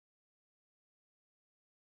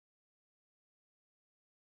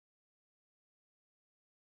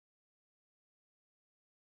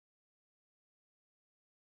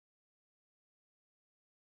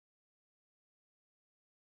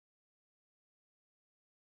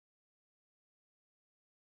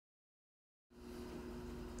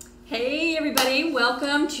Hey everybody,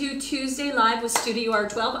 welcome to Tuesday Live with Studio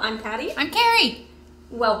R12. I'm Patty. I'm Kari.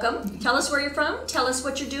 Welcome. Tell us where you're from, tell us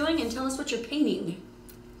what you're doing, and tell us what you're painting.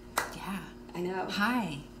 Yeah. I know.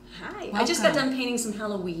 Hi. Hi. Welcome. I just got done painting some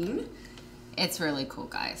Halloween. It's really cool,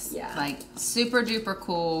 guys. Yeah. Like, super duper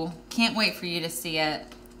cool. Can't wait for you to see it.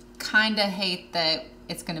 Kinda hate that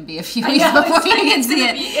it's gonna be a few weeks before you can see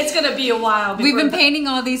it. It's gonna be a while. We've been painting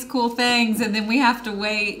all these cool things, and then we have to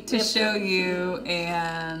wait to show you,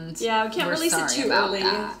 and yeah, we can't release it too early.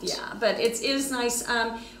 That. Yeah, but it is nice.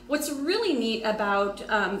 What's really neat about,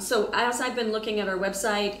 so as I've been looking at our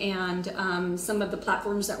website and some of the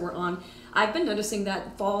platforms that we're on, I've been noticing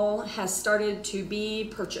that fall has started to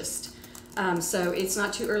be purchased. So it's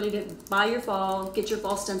not too early to buy your fall, get your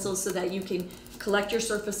fall stencils so that you can collect your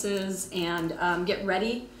surfaces and get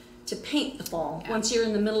ready to paint the fall. Yeah. Once you're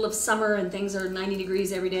in the middle of summer and things are 90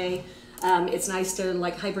 degrees every day, it's nice to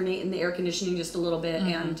like hibernate in the air conditioning just a little bit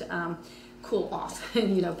and cool off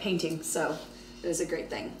and, you know, painting. So it is a great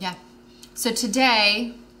thing. Yeah. So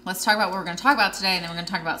today, let's talk about what we're going to talk about today, and then we're going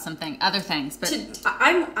to talk about other things. But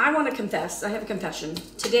I want to confess, I have a confession.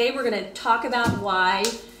 Today we're going to talk about why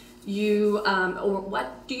you, or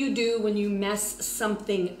what do you do when you mess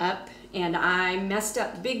something up. And I messed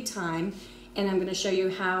up big time, and I'm going to show you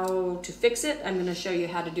how to fix it. I'm going to show you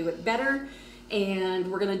how to do it better,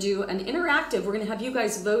 and we're going to do an interactive. We're going to have you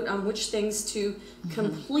guys vote on which things to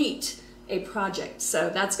complete a project. So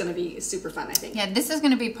that's going to be super fun, I think. Yeah, this is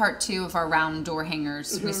going to be part 2 of our round door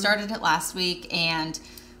hangers. We started it last week, and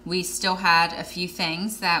we still had a few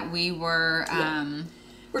things that we were...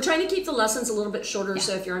 We're trying to keep the lessons a little bit shorter,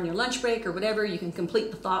 so if you're on your lunch break or whatever, you can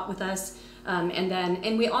complete the thought with us.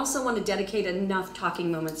 And we also want to dedicate enough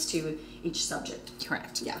talking moments to each subject.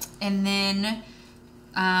 Correct. Yeah. And then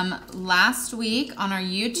last week on our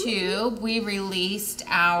YouTube, we released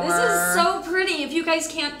our... This is so pretty. If you guys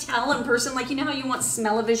can't tell in person, like, you know how you want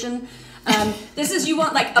smell-o-vision? This is, you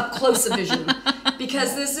want like up-close-a-vision.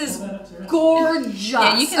 Because this is gorgeous.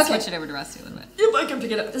 Yeah, you can switch it over to Rusty a little bit. If I can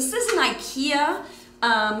pick it up. This is an IKEA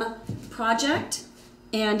project.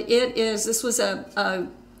 And this was a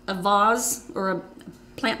vase or a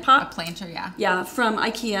plant pot. A planter, yeah. Yeah, from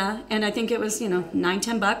IKEA, and I think it was, you know,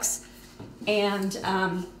 $9–10. And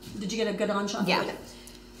did you get a good on shot? Yeah.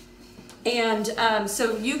 And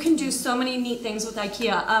so you can do so many neat things with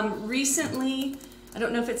IKEA. Recently, I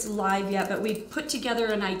don't know if it's live yet, but we put together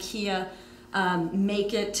an IKEA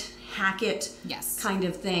make it, hack it kind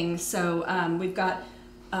of thing. So we've got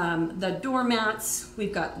the doormats,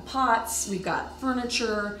 we've got the pots, we've got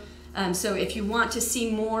furniture. So if you want to see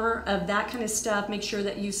more of that kind of stuff, make sure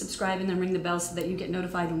that you subscribe and then ring the bell so that you get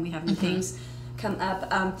notified when we have new things come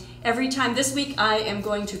up. Every time this week I am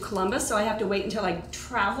going to Columbus, so I have to wait until I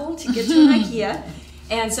travel to get to an IKEA.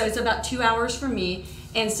 And so it's about 2 hours for me.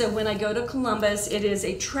 And so when I go to Columbus, it is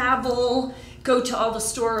a travel, go to all the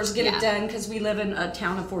stores, get it done, because we live in a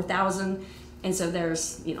town of 4,000. And so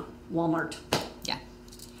there's, you know, Walmart. Yeah.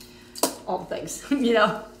 All the things, you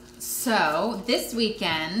know. So this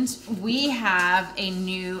weekend we have a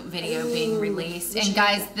new video being released, and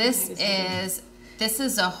guys, this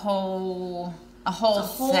is a whole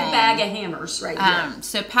bag of hammers right here.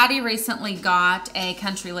 So Patty recently got a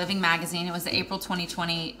Country Living magazine. It was the April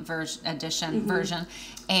 2020 version,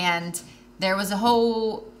 and there was a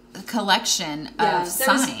whole collection of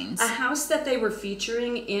signs. Was a house that they were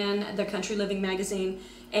featuring in the Country Living magazine,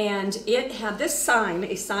 and it had this sign,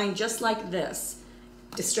 a sign just like this.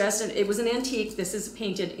 Distressed, and it was an antique. This is a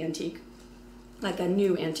painted antique, like a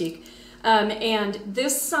new antique. And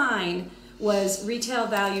this sign was retail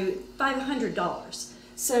value $500.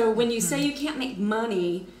 So when you say you can't make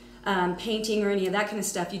money painting or any of that kind of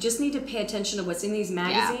stuff, you just need to pay attention to what's in these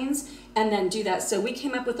magazines and then do that. So we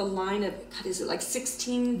came up with a line of, God, is it like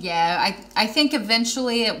 16? Yeah, I think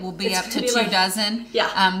eventually it will be up to 2 dozen.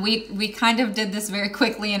 Yeah. We kind of did this very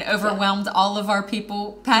quickly and overwhelmed all of our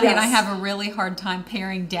people. Patty and I have a really hard time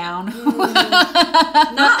paring down.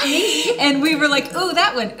 Not me. And we were like, ooh,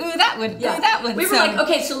 that one, ooh, that one, ooh, that one. We were like,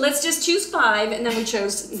 okay, so let's just choose 5, and then we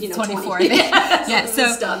chose, you know, 24. 20. Yeah,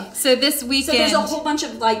 so this weekend. So there's a whole bunch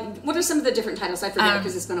of, like, what are some of the different titles? I forget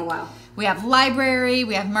because it's been a while. We have library,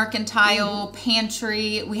 we have mercantile,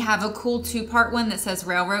 pantry. We have a cool 2-part one that says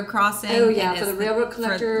railroad crossing. Oh yeah, for the railroad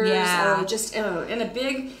collectors. And a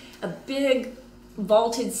big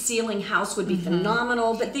vaulted ceiling house would be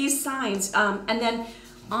phenomenal. But these signs, and then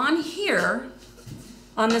on here,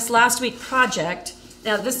 on this last week project.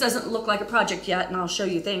 Now this doesn't look like a project yet, and I'll show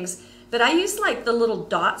you things. But I used like the little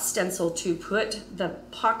dot stencil to put the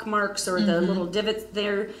pock marks or the little divots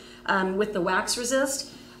there with the wax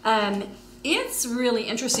resist. It's really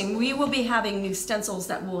interesting. We will be having new stencils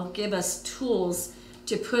that will give us tools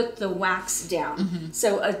to put the wax down.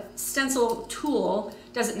 So a stencil tool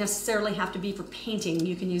doesn't necessarily have to be for painting.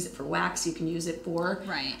 You can use it for wax. You can use it for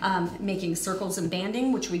making circles and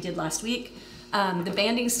banding, which we did last week. The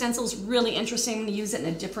banding stencil is really interesting to use it in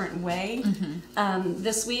a different way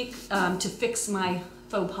this week to fix my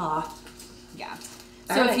faux pas. Yeah.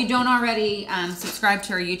 So if you don't already subscribe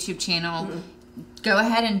to our YouTube channel, go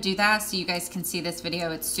ahead and do that so you guys can see this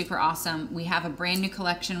video. It's super awesome. We have a brand new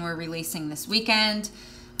collection we're releasing this weekend.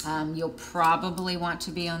 You'll probably want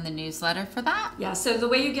to be on the newsletter for that. Yeah, so the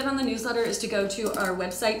way you get on the newsletter is to go to our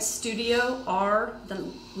website, Studio R, the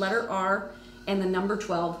letter R, and the number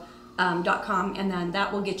 12.com, and then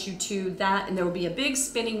that will get you to that, and there will be a big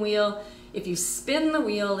spinning wheel. If you spin the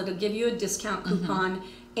wheel, it'll give you a discount coupon,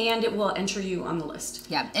 and it will enter you on the list.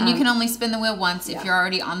 Yeah, and you can only spin the wheel once. If you're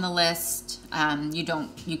already on the list,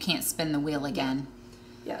 you can't spin the wheel again.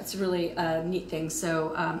 Yeah, it's a really neat thing.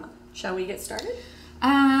 So shall we get started?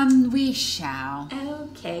 We shall.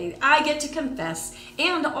 Okay, I get to confess.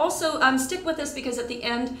 And also stick with us because at the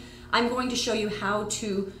end I'm going to show you how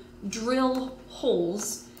to drill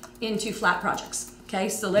holes into flat projects. Okay,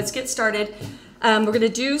 so let's get started. We're going to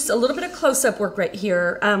do a little bit of close-up work right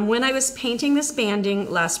here. When I was painting this banding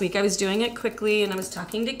last week, I was doing it quickly and I was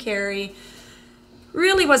talking to Kari.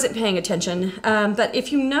 Really wasn't paying attention, but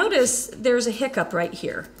if you notice, there's a hiccup right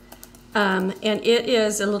here. And it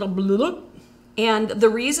is a little bloop. And the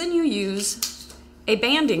reason you use a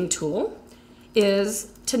banding tool is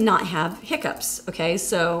to not have hiccups. Okay,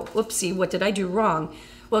 so whoopsie, what did I do wrong?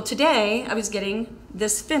 Well, today I was getting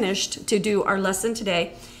this finished to do our lesson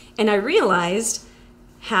today, and I realized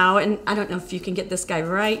how, and I don't know if you can get this guy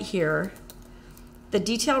right here, the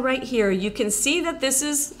detail right here, you can see that this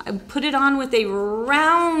is, I put it on with a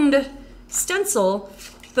round stencil,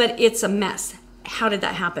 but it's a mess. How did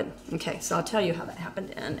that happen? Okay, so I'll tell you how that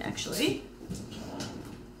happened, and actually,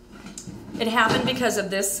 it happened because of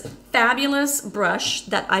this fabulous brush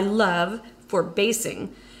that I love for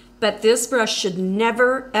basing. But this brush should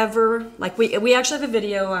never, ever, like we actually have a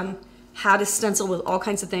video on how to stencil with all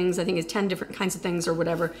kinds of things. I think it's 10 different kinds of things or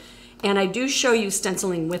whatever. And I do show you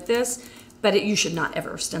stenciling with this, but you should not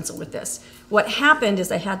ever stencil with this. What happened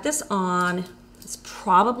is I had this on, it's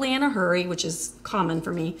probably in a hurry, which is common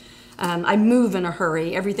for me. I move in a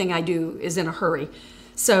hurry. Everything I do is in a hurry.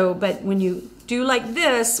 So, but when you do like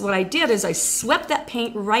this, what I did is I swept that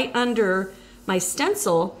paint right under my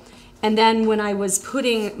stencil, and then when I was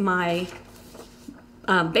putting my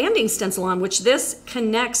banding stencil on, which this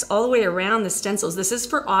connects all the way around the stencils. This is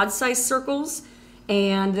for odd size circles,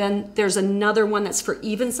 and then there's another one that's for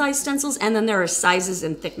even size stencils, and then there are sizes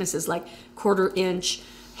and thicknesses like 1/4 inch,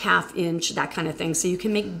 1/2 inch, that kind of thing. So you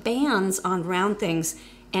can make bands on round things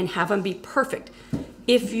and have them be perfect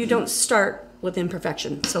if you don't start with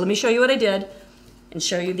imperfection. So let me show you what I did and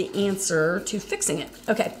show you the answer to fixing it.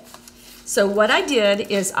 Okay, so what I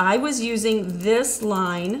did is I was using this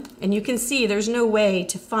line, and you can see there's no way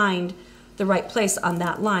to find the right place on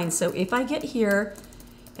that line. So if I get here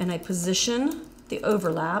and I position the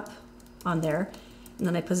overlap on there, and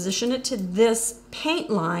then I position it to this paint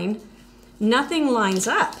line, nothing lines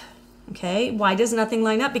up. Okay, why does nothing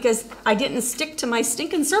line up? Because I didn't stick to my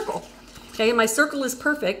stinking circle. Okay, my circle is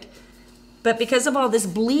perfect, but because of all this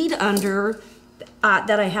bleed under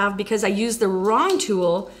that I have, because I used the wrong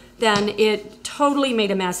tool, then it totally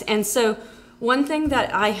made a mess. And so one thing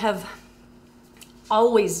that I have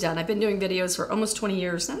always done, I've been doing videos for almost 20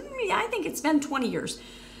 years. I think it's been 20 years.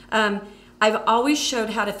 I've always showed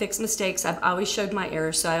how to fix mistakes. I've always showed my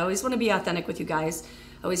errors. So I always want to be authentic with you guys.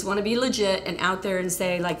 I always want to be legit and out there and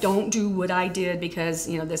say, like, don't do what I did because,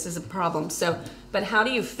 you know, this is a problem. So, but how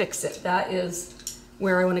do you fix it? That is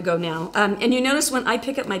where I want to go now. And you notice when I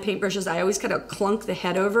pick up my paintbrushes, I always kind of clunk the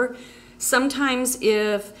head over. Sometimes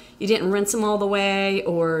if you didn't rinse them all the way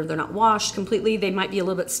or they're not washed completely, they might be a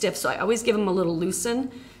little bit stiff. So I always give them a little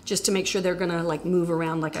loosen just to make sure they're gonna like move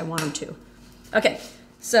around like I want them to. Okay,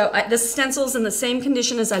 so the stencil's in the same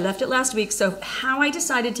condition as I left it last week. So how I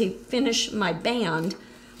decided to finish my band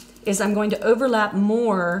is I'm going to overlap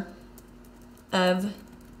more of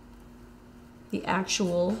the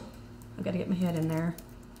actual, I've got to get my head in there.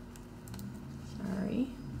 Sorry,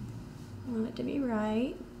 I want it to be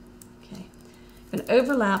right. Okay, I'm going to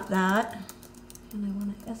overlap that, and I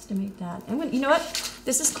want to estimate that. And when, you know what?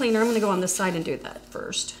 This is cleaner. I'm going to go on this side and do that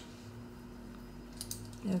first.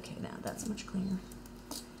 Okay, now that's much cleaner.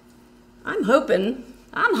 I'm hoping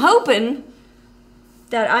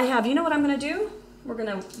that I have, you know what I'm going to do? We're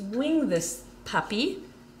going to wing this puppy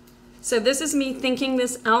So this is me thinking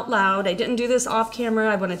this out loud. I didn't do this off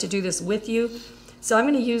camera. I wanted to do this with you. So I'm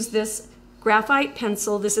going to use this graphite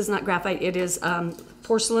pencil. This is not graphite. It is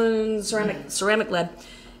porcelain ceramic lead.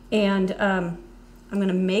 And I'm going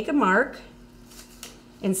to make a mark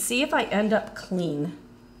and see if I end up clean.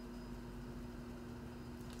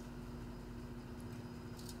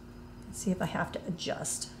 See if I have to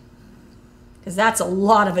adjust. Because that's a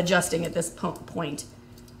lot of adjusting at this point.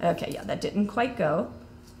 Okay, yeah, that didn't quite go.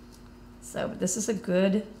 So this is a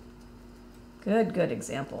good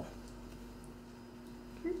example.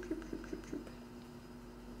 You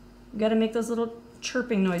got to make those little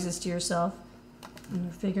chirping noises to yourself when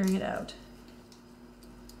you're figuring it out.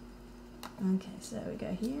 Okay, so we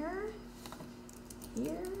go here,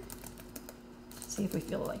 here. See if we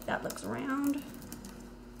feel like that looks round.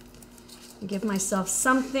 Give myself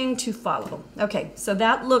something to follow. Okay, so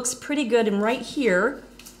that looks pretty good. And right here,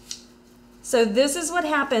 so this is what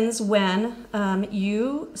happens when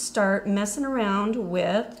you start messing around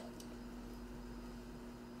with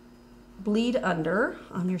bleed under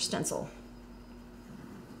on your stencil.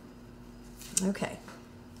 Okay,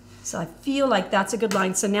 so I feel like that's a good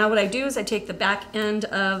line. So now what I do is I take the back end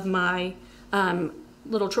of my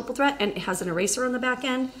little triple thread, and it has an eraser on the back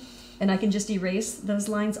end, and I can just erase those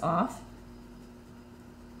lines off.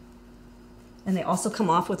 And they also come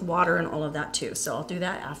off with water and all of that too. So I'll do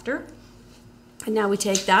that after. And now we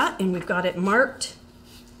take that and we've got it marked.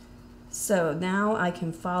 So now I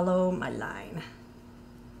can follow my line.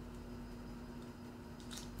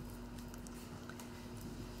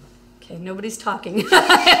 Okay, nobody's talking.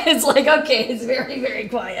 It's like, okay, it's very, very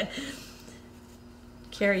quiet.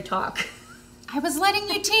 Kari, talk. I was letting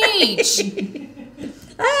you teach.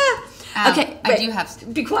 Okay, I do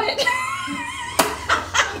have... Be quiet.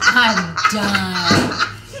 I'm done.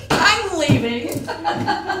 I'm leaving.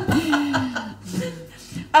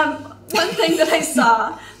 One thing that I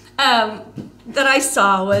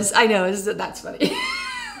saw was, I know, that's funny.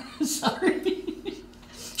 Sorry.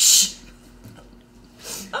 Shh.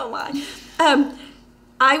 Oh my.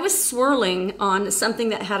 I was swirling on something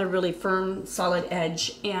that had a really firm, solid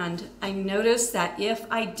edge, and I noticed that if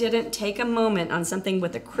I didn't take a moment on something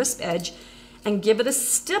with a crisp edge and give it a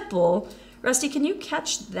stipple. Rusty, can you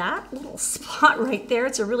catch that little spot right there?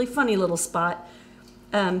 It's a really funny little spot.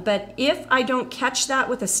 But if I don't catch that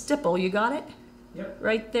with a stipple, you got it? Yep.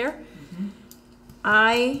 Right there? Mm-hmm.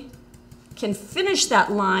 I can finish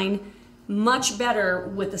that line much better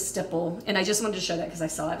with a stipple. And I just wanted to show that because I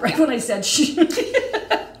saw it right when I said shh.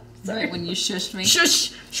 Right when you shushed me.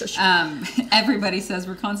 Shush, shush. Everybody says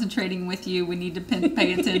we're concentrating with you. We need to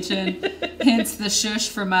pay attention. Hence the shush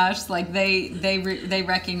from us. Like they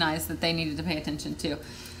recognize that they needed to pay attention too.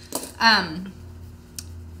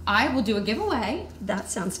 I will do a giveaway.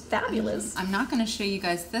 That sounds fabulous. I'm not going to show you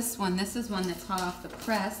guys this one. This is one that's hot off the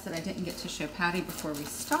press that I didn't get to show Patty before we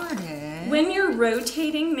started. When you're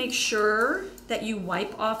rotating, make sure that you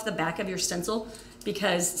wipe off the back of your stencil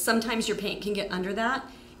because sometimes your paint can get under that.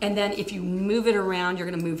 And then if you move it around, you're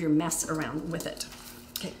going to move your mess around with it.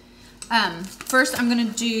 Okay. First, I'm going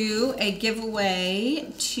to do a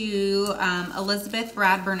giveaway to Elizabeth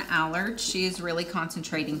Bradburn Allard. She is really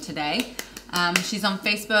concentrating today. She's on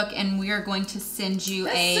Facebook, and we are going to send you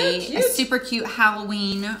a super cute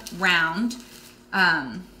Halloween round.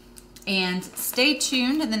 And stay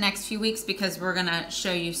tuned in the next few weeks because we're going to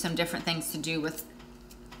show you some different things to do with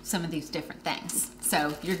some of these different things.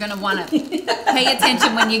 So you're going to want to pay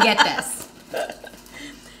attention when you get this.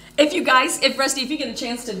 If Rusty, if you get a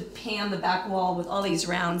chance to pan the back wall with all these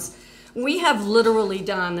rounds, we have literally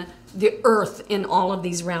done the earth in all of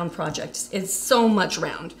these round projects. It's so much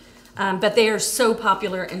round. But they are so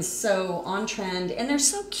popular and so on trend, and they're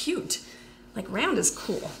so cute. Like, round is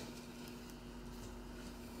cool. All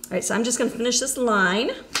right, so I'm just going to finish this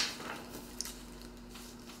line.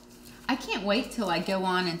 I can't wait till I go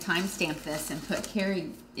on and timestamp this and put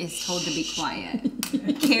Kari is told to be quiet.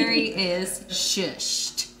 Kari is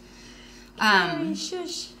shushed.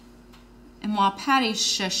 Shush. And while Patty's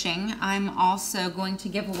shushing, I'm also going to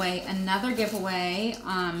give away another giveaway.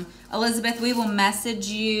 Elizabeth, we will message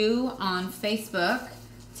you on Facebook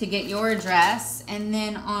to get your address. And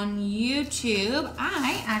then on YouTube,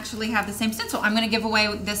 I actually have the same stencil. I'm going to give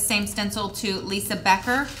away this same stencil to Lisa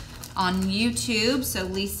Becker on YouTube. So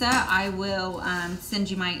Lisa, I will send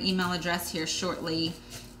you my email address here shortly,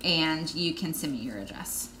 and you can send me your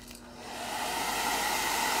address.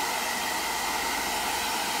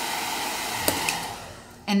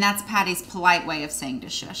 And that's Patty's polite way of saying to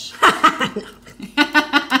shush.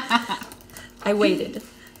 I waited.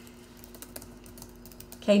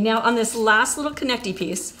 Okay, now on this last little connecty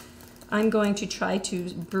piece, I'm going to try to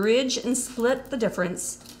bridge and split the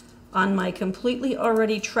difference on my completely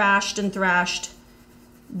already trashed and thrashed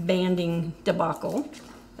banding debacle.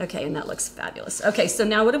 Okay, and that looks fabulous. Okay, so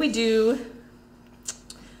now what do we do?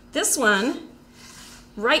 This one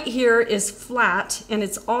right here is flat, and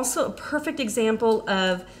it's also a perfect example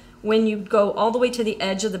of when you go all the way to the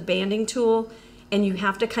edge of the banding tool and you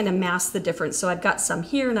have to kind of mask the difference. So I've got some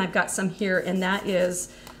here and I've got some here, and that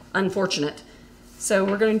is unfortunate. So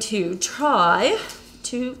we're going to try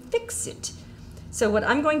to fix it. So what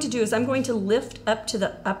I'm going to do is I'm going to lift up to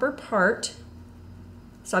the upper part.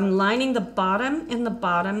 So I'm lining the bottom and the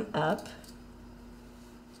bottom up.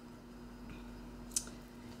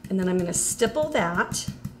 And then I'm going to stipple that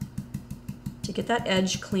to get that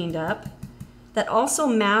edge cleaned up. That also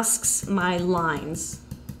masks my lines.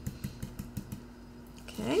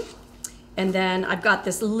 Okay. And then I've got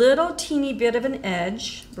this little teeny bit of an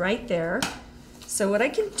edge right there. So what I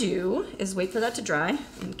can do is wait for that to dry,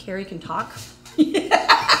 and Kari can talk. This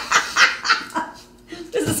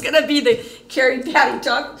is going to be the Kari Patty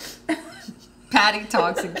talk. Patty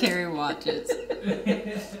talks and Kari watches.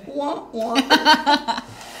 Wah, wah.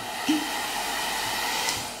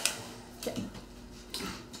 Okay.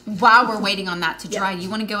 While we're waiting on that to dry, you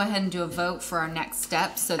want to go ahead and do a vote for our next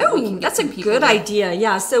step so that we can get that's a good idea.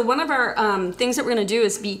 Yeah. So one of our things that we're going to do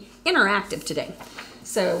is be interactive today.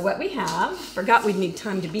 So what we have, forgot we'd need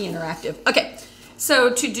time to be interactive. Okay.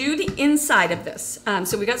 So to do the inside of this,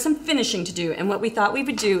 so we got some finishing to do, and what we thought we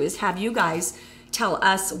would do is have you guys tell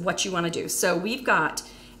us what you want to do. So we've got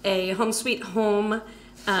a home sweet home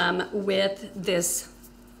with this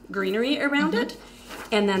greenery around it,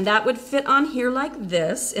 and then that would fit on here like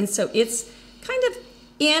this, and so it's kind of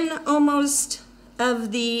in almost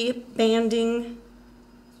of the banding.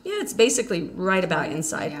 Yeah, it's basically right about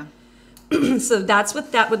inside. Yeah. So that's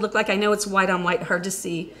what that would look like. I know it's white on white, hard to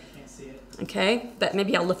see. Can't see it. Okay, but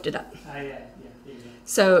maybe I'll lift it up. Yeah, there you go.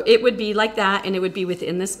 So it would be like that, and it would be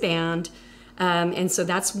within this band. And so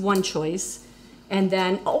that's one choice. And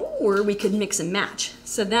then, or we could mix and match.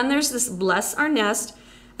 So then there's this Bless Our Nest.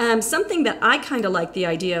 Something that I kind of like the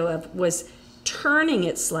idea of was turning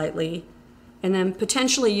it slightly and then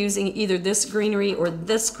potentially using either this greenery or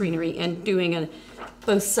this greenery and doing a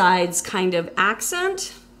both sides kind of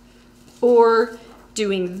accent, or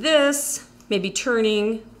doing this, maybe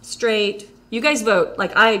turning straight. You guys vote.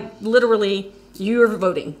 Like you're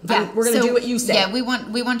voting. Yeah, we're gonna do what you say. Yeah, we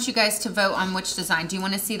want you guys to vote on which design. Do you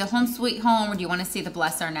want to see the Home Sweet Home, or do you want to see the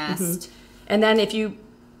Bless Our Nest? And then if you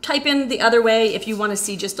type in the other way, if you want to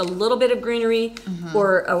see just a little bit of greenery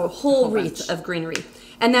or a whole wreath of greenery.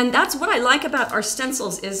 And then that's what I like about our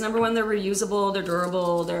stencils is, number one, they're reusable, they're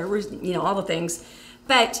durable, they're, all the things.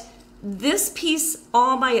 But this piece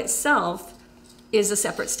all by itself is a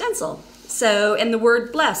separate stencil. So, and the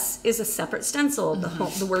word bless is a separate stencil.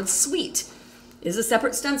 The word sweet is a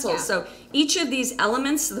separate stencil. Yeah. So each of these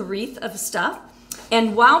elements, the wreath of stuff.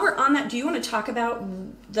 And while we're on that, do you want to talk about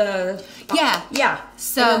the... Yeah. Yeah.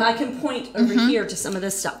 So and then I can point over here to some of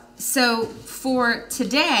this stuff. So for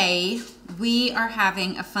today, we are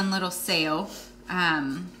having a fun little sale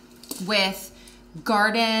with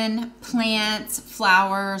garden, plants,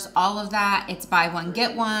 flowers, all of that. It's buy one,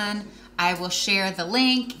 get one. I will share the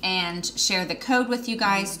link and share the code with you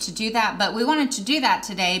guys to do that. But we wanted to do that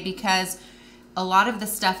today because a lot of the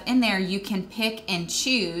stuff in there you can pick and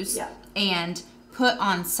choose and put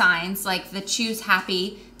on signs, like the Choose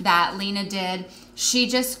Happy that Lena did. She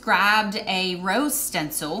just grabbed a rose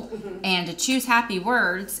stencil and a Choose Happy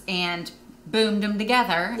words and boomed them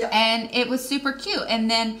together, and it was super cute.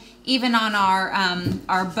 And then even on our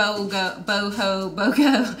boho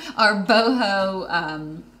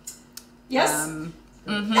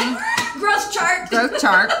growth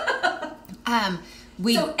chart.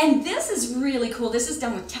 And this is really cool. This is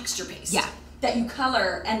done with texture paste. Yeah. That you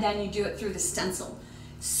color and then you do it through the stencil.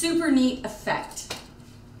 Super neat effect.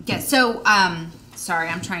 Yeah. So sorry,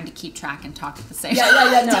 I'm trying to keep track and talk at the same time.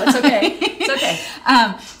 Yeah, no, it's okay. It's okay.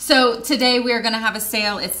 So today we're going to have a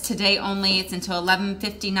sale. It's today only. It's until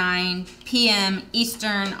 11:59 p.m.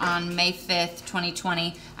 Eastern on May 5th,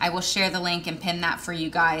 2020. I will share the link and pin that for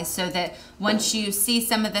you guys so that once you see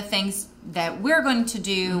some of the things that we're going to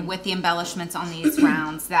do with the embellishments on these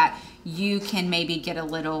rounds, that you can maybe get a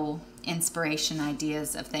little inspiration,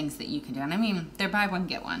 ideas of things that you can do. And I mean, they're buy one,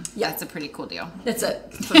 get one. Yeah. That's a pretty cool deal. That's a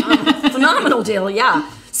phenomenal deal, yeah.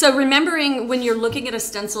 So remembering when you're looking at a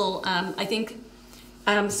stencil, I think,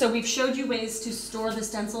 so we've showed you ways to store the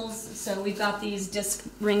stencils. So we've got these disc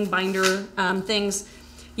ring binder things.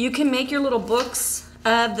 You can make your little books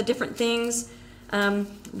of the different things.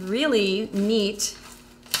 Really neat.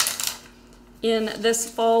 in this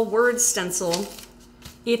fall word stencil,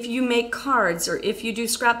 if you make cards or if you do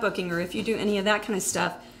scrapbooking or if you do any of that kind of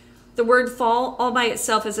stuff, the word fall all by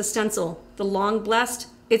itself is a stencil. The long blessed,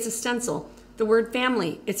 it's a stencil. The word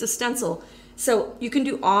family, it's a stencil. So you can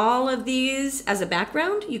do all of these as a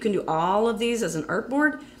background, you can do all of these as an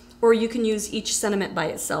artboard, or you can use each sentiment by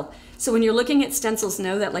itself. So when you're looking at stencils,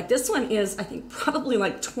 know that like this one is, I think, probably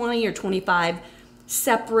like 20 or 25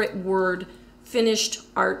 separate word finished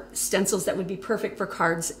art stencils that would be perfect for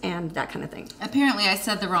cards and that kind of thing. Apparently I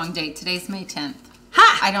said the wrong date. Today's May 10th.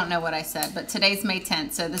 Ha! I don't know what I said, but today's May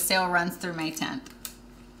 10th, so the sale runs through May 10th.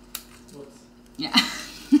 Whoops. Yeah.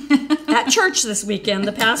 At church this weekend,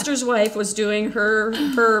 the pastor's wife was doing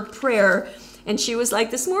her prayer, and she was like,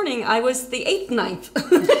 this morning I was the 8th ninth.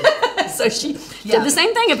 So she did the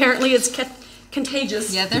same thing. Apparently it's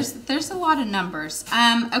contagious. Yeah, there's a lot of numbers.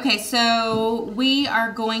 Okay, so we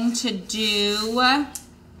are going to do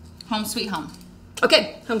Home Sweet Home.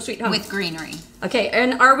 Okay, Home Sweet Home. With greenery. Okay,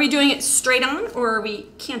 and are we doing it straight on or are we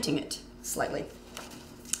canting it slightly?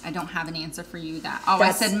 I don't have an answer for you that. Oh,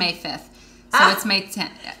 I said May 5th. So it's May 10th.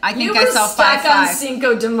 I think you I saw 5-5. You were stuck on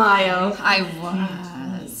Cinco de Mayo. I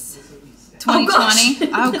was.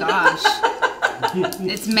 2020? Oh gosh.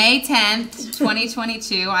 It's May 10th,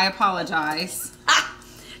 2022. I apologize.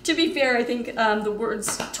 To be fair, I think the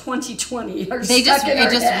words 2020 are it stuck in our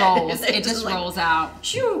just head. rolls. It just rolls out.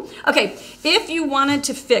 Shoo. Okay, if you wanted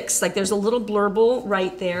to fix, like there's a little blurble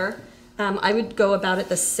right there, I would go about it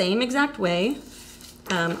the same exact way.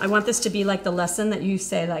 I want this to be like the lesson that you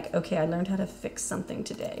say like, okay, I learned how to fix something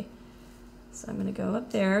today. So I'm gonna go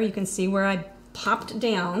up there. You can see where I popped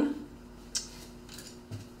down.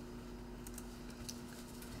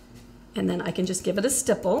 And then I can just give it a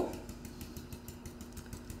stipple.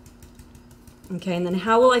 Okay, and then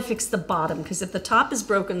how will I fix the bottom? Because if the top is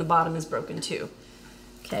broken, the bottom is broken too.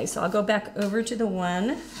 Okay, so I'll go back over to the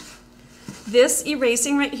one. This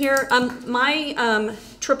erasing right here, my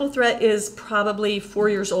triple threat is probably 4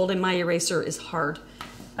 years old and my eraser is hard.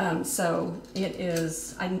 So it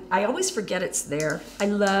is, I always forget it's there. I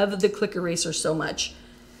love the click eraser so much.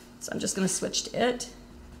 So I'm just gonna switch to it.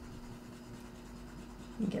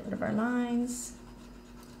 And get rid of our lines.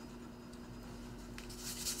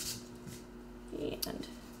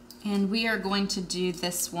 And we are going to do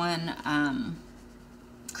this one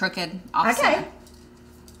crooked offset. Okay.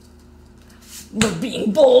 We're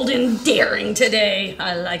being bold and daring today.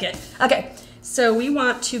 I like it. Okay, so we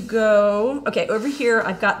want to go, okay, over here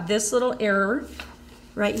I've got this little error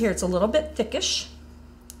right here. It's a little bit thickish.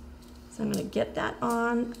 So I'm gonna get that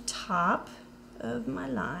on top of my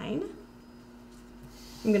line.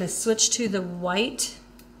 I'm gonna switch to the white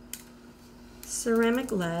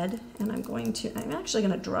ceramic lead, and I'm actually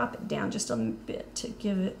gonna drop it down just a bit to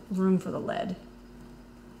give it room for the lead.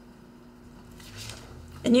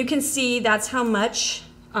 And you can see that's how much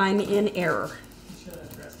I'm in error.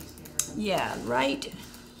 Yeah, right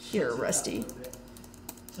here, Rusty.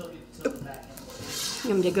 I'm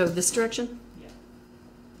going to go this direction.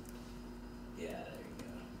 Yeah, there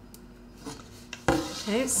you go.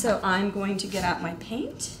 Okay, so I'm going to get out my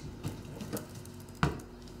paint.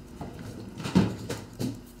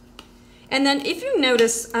 And then if you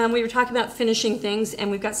notice, we were talking about finishing things,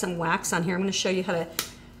 and we've got some wax on here. I'm going to show you how to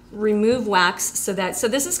remove wax so this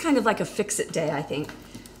is kind of like a fix-it day, I think.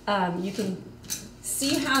 You can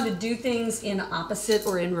see how to do things in opposite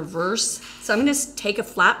or in reverse. So I'm going to take a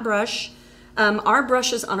flat brush. Our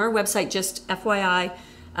brushes on our website, just FYI,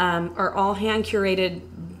 are all hand curated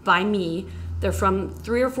by me. They're from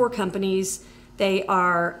 3 or 4 companies. They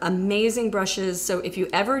are amazing brushes. So if you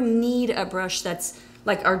ever need a brush that's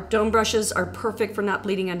like our dome brushes are perfect for not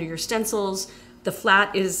bleeding under your stencils. The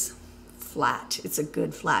flat is flat. It's a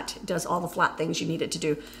good flat. It does all the flat things you need it to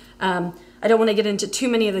do. I don't want to get into too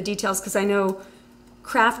many of the details because I know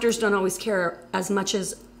crafters don't always care as much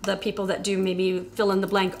as the people that do maybe fill in the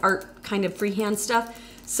blank art kind of freehand stuff.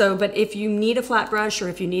 So, but if you need a flat brush or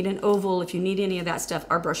if you need an oval, if you need any of that stuff,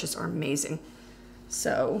 our brushes are amazing.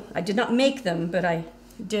 So I did not make them, but I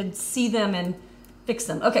did see them and fix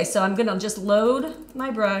them. Okay, so I'm gonna just load my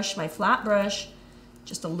brush, my flat brush,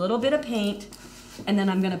 just a little bit of paint, and then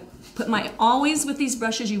I'm gonna put always with these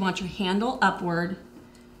brushes, you want your handle upward,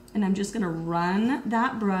 and I'm just gonna run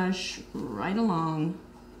that brush right along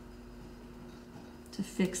to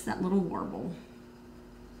fix that little warble.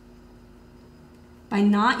 By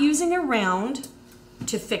not using a round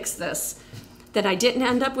to fix this, that I didn't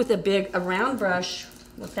end up with a round brush,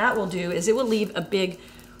 what that will do is it will leave a big,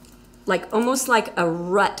 like almost like a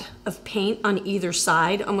rut of paint on either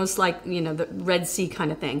side, almost like, you know, the Red Sea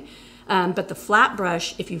kind of thing. But the flat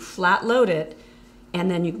brush, if you flat load it, and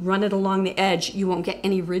then you run it along the edge, you won't get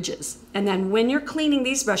any ridges. And then when you're cleaning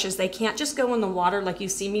these brushes, they can't just go in the water like you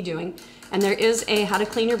see me doing. And there is a how to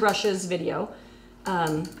clean your brushes video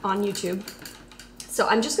on YouTube. So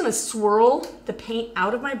I'm just gonna swirl the paint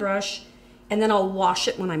out of my brush, and then I'll wash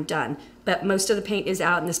it when I'm done. But most of the paint is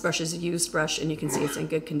out, and this brush is a used brush, and you can see it's in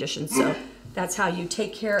good condition. So that's how you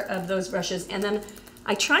take care of those brushes. And then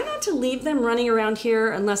I try not to leave them running around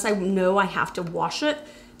here unless I know I have to wash it.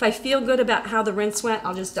 If I feel good about how the rinse went,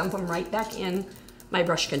 I'll just dump them right back in my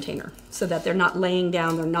brush container so that they're not laying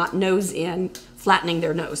down, they're not nose in, flattening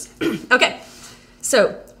their nose. Okay,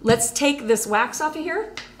 so let's take this wax off of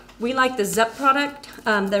here. We like the Zep product.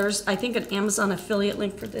 There's, I think, an Amazon affiliate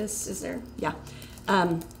link for this. Is there? Yeah.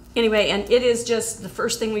 Anyway, and it is just the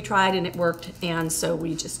first thing we tried and it worked, and so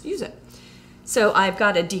we just use it. So I've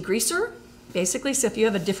got a degreaser, basically. So if you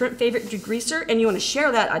have a different favorite degreaser and you want to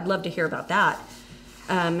share that, I'd love to hear about that.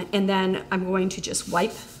 And then I'm going to just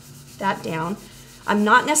wipe that down. I'm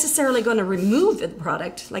not necessarily going to remove the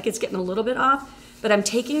product, like it's getting a little bit off, but I'm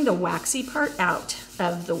taking the waxy part out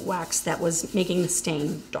of the wax that was making the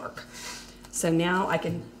stain dark. So now I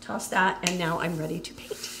can toss that, and now I'm ready to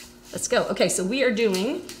paint. Let's go. Okay, so we are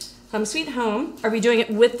doing Home Sweet Home. Are we doing it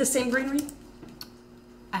with the same greenery?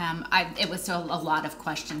 It was a lot of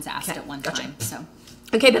questions asked at one time. So.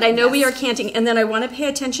 Okay, but I know we are canting, and then I want to pay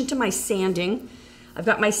attention to my sanding. I've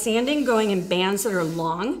got my sanding going in bands that are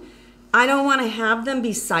long. I don't want to have them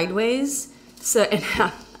be sideways. So,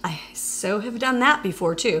 and I so have done that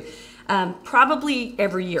before too. Probably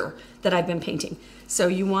every year that I've been painting. So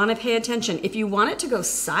you want to pay attention. If you want it to go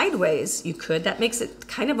sideways, you could. That makes it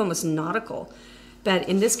kind of almost nautical. But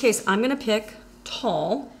in this case, I'm going to pick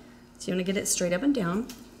tall. So you want to get it straight up and down.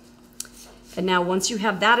 And now once you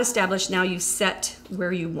have that established, now you set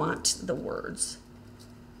where you want the words.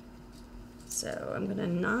 So I'm gonna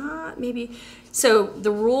not maybe, so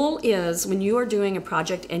the rule is when you are doing a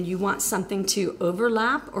project and you want something to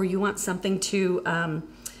overlap or you want something to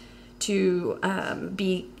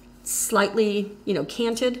be slightly,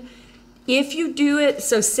 canted, if you do it,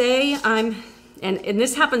 so say and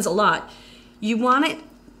this happens a lot, you want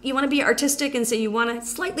to be artistic and say you want to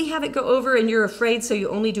slightly have it go over and you're afraid, so you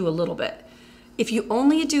only do a little bit. If you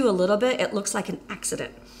only do a little bit, it looks like an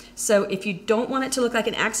accident. So if you don't want it to look like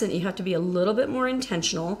an accident, you have to be a little bit more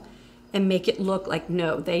intentional and make it look like,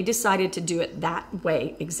 no, they decided to do it that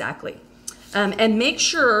way exactly. And make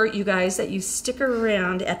sure, you guys, that you stick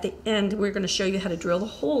around at the end. We're going to show you how to drill the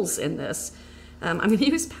holes in this. I'm going to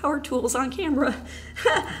use power tools on camera.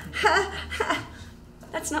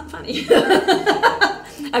 That's not funny.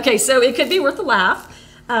 Okay, so it could be worth a laugh.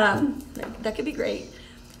 That could be great.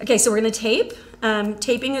 Okay, so we're going to tape.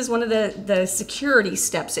 Taping is one of the security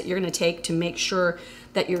steps that you're going to take to make sure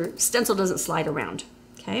that your stencil doesn't slide around,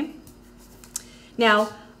 okay? Now,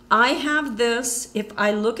 I have this, if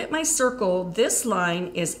I look at my circle, this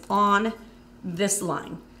line is on this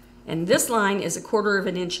line, and this line is 1/4 of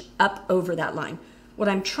an inch up over that line. What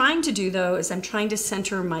I'm trying to do, though, is I'm trying to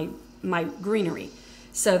center my greenery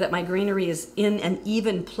so that my greenery is in an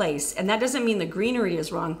even place, and that doesn't mean the greenery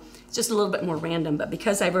is wrong. It's just a little bit more random, but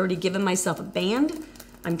because I've already given myself a band,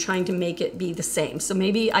 I'm trying to make it be the same. So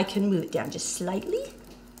maybe I can move it down just slightly,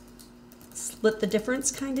 split the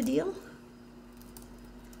difference kind of deal.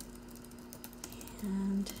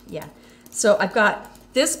 And yeah, so I've got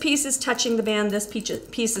this piece is touching the band, this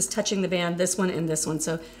piece is touching the band, this one and this one.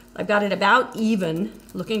 So I've got it about even,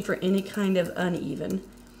 looking for any kind of uneven.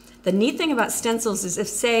 The neat thing about stencils is if,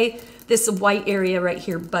 say, this white area right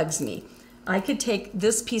here bugs me, I could take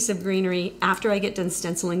this piece of greenery after I get done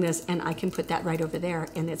stenciling this and I can put that right over there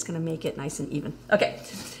and it's gonna make it nice and even. Okay,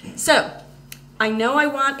 so I know I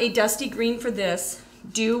want a dusty green for this.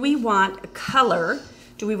 Do we want a color?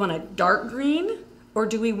 Do we want a dark green or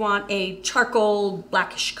do we want a charcoal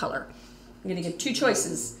blackish color? I'm gonna give 2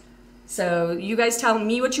 choices. So you guys tell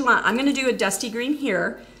me what you want. I'm gonna do a dusty green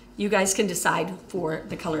here. You guys can decide for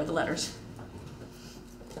the color of the letters.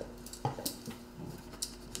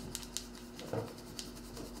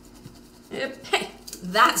 Hey,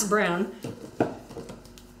 that's brown.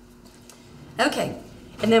 Okay,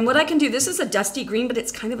 and then what I can do, this is a dusty green, but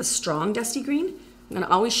it's kind of a strong dusty green. I'm gonna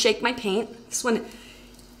always shake my paint. This one,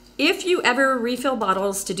 if you ever refill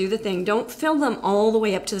bottles to do the thing, don't fill them all the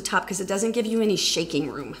way up to the top because it doesn't give you any shaking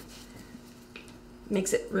room. It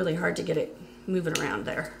makes it really hard to get it moving around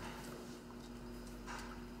there.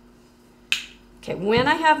 Okay, when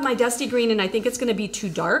I have my dusty green and I think it's gonna be too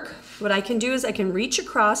dark, what I can do is I can reach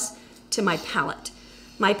across to my palette.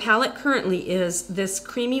 My palette currently is this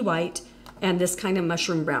creamy white and this kind of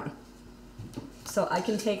mushroom brown. So I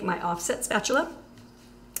can take my offset spatula.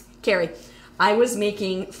 Kari, I was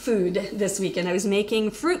making food this weekend. I was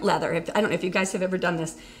making fruit leather. I don't know if you guys have ever done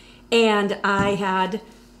this. And I had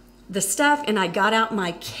the stuff, and I got out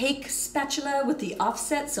my cake spatula with the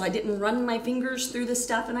offset so I didn't run my fingers through the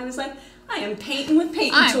stuff. And I was like, I am painting with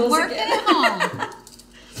painting tools working again. at home.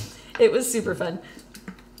 It was super fun.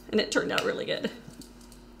 And it turned out really good.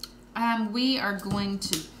 We are going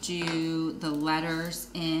to do the letters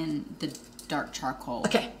in the dark charcoal.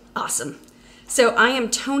 Okay, awesome. So I am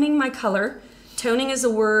toning my color. Toning is a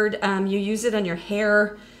word, you use it on your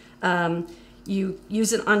hair, you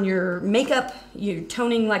use it on your makeup, you're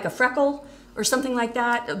toning like a freckle or something like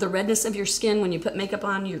that. The redness of your skin when you put makeup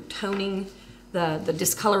on, you're toning the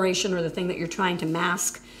discoloration or the thing that you're trying to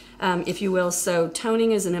mask, if you will. So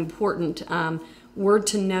toning is an important word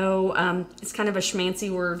to know. It's kind of a schmancy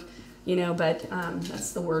word, you know, but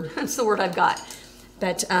that's the word. That's the word I've got.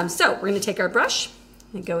 But so we're going to take our brush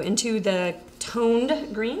and go into the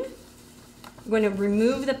toned green. We're going to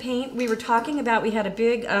remove the paint. We were talking about, we had a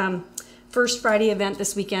big First Friday event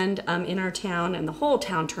this weekend in our town, and the whole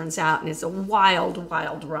town turns out, and it's a wild,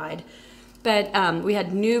 wild ride. But we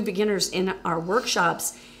had new beginners in our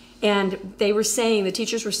workshops, and they were saying, the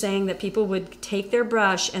teachers were saying that people would take their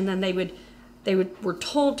brush and then they were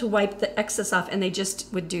told to wipe the excess off, and they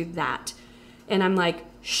just would do that. And I'm like,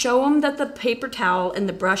 show them that the paper towel and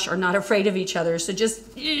the brush are not afraid of each other. So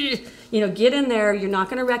just, you know, get in there. You're not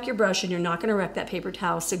going to wreck your brush, and you're not going to wreck that paper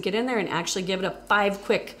towel. So get in there and actually give it a 5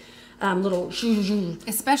 quick little.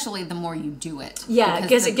 Especially the more you do it. Yeah,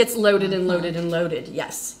 because it gets loaded and loaded and loaded.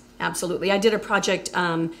 Yes, absolutely. I did a project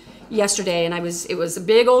yesterday, and it was a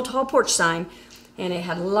big old tall porch sign, and it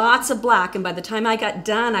had lots of black. And by the time I got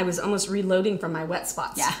done, I was almost reloading from my wet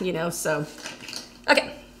spots. Yeah. You know, so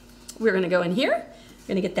okay, we're going to go in here.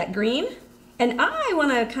 We're going to get that green. And I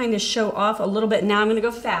want to kind of show off a little bit. Now I'm going to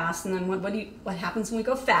go fast, and then what happens when we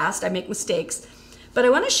go fast? I make mistakes. But I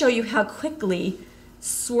want to show you how quickly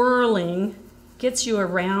swirling gets you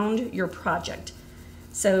around your project.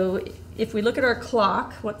 So if we look at our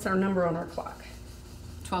clock, what's our number on our clock?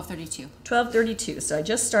 12:32. 12:32. So I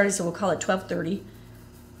just started, so we'll call it 12:30.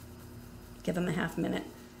 Give them a half minute.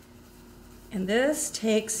 And this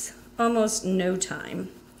takes almost no time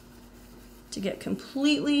to get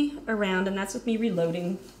completely around, and that's with me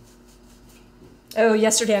reloading. Oh,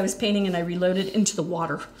 yesterday I was painting and I reloaded into the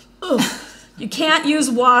water. Ugh. You can't use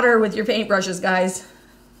water with your paintbrushes, guys.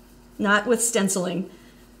 Not with stenciling.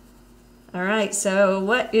 All right, so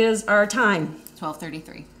what is our time?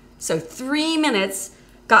 12:33. So 3 minutes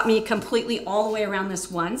got me completely all the way around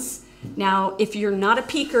this once. Now, if you're not a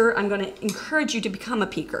peeker, I'm going to encourage you to become a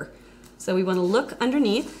peeker. So we want to look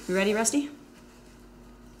underneath. You ready, Rusty?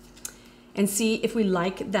 And see if we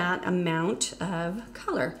like that amount of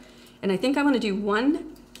color. And I think I want to do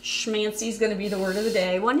one schmancy is going to be the word of the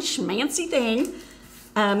day. One schmancy thing.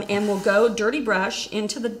 And we'll go dirty brush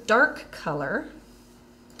into the dark color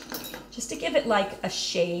just to give it like a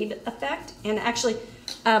shade effect. And actually,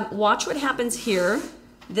 watch what happens here.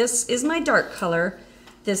 This is my dark color.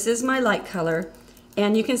 This is my light color.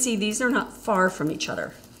 And you can see these are not far from each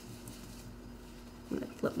other. I'm going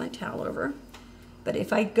to flip my towel over. But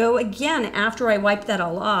if I go again after I wipe that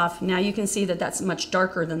all off, now you can see that that's much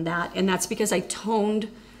darker than that. And that's because I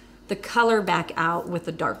toned the color back out with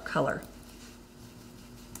the dark color.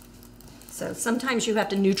 So sometimes you have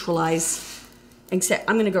to neutralize. Except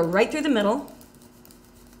I'm going to go right through the middle.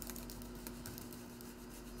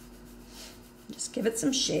 Just give it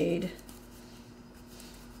some shade.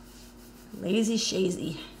 Lazy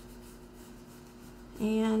shazy.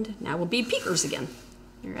 And now we'll be peekers again.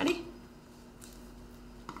 You ready?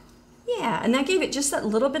 Yeah, and that gave it just that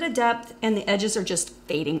little bit of depth, and the edges are just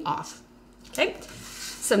fading off. Okay,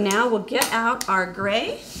 so now we'll get out our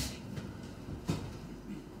gray.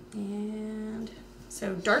 And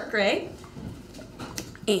so dark gray.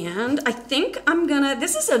 And I think I'm gonna,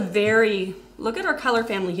 this is a very, look at our color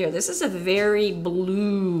family here. This is a very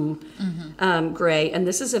blue gray, and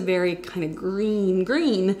this is a very kind of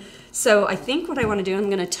green. So I think what I want to do, I'm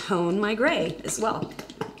gonna tone my gray as well.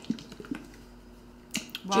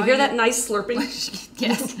 Did you hear that nice slurping?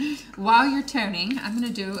 Yes. While you're toning, I'm going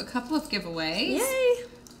to do a couple of giveaways. Yay!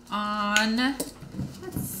 On,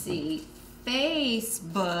 let's see,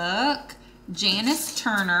 Facebook, Janice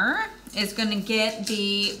Turner is going to get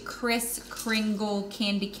the Kris Kringle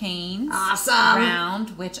candy canes. Awesome!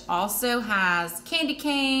 Round, which also has candy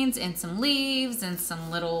canes and some leaves and some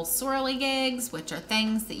little swirly gigs, which are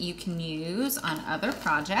things that you can use on other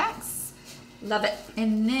projects. Love it.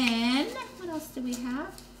 And then, what else do we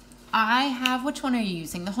have? I have, which one are you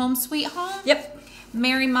using? The Home Sweet Home? Yep.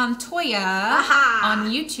 Mary Montoya Aha! on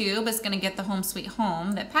YouTube is going to get the Home Sweet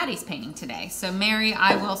Home that Patty's painting today. So Mary,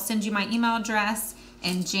 I will send you my email address,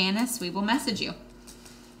 and Janice, we will message you.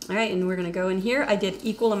 All right, and we're going to go in here. I did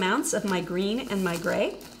equal amounts of my green and my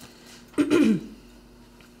gray.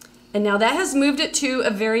 And now that has moved it to a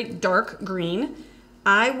very dark green.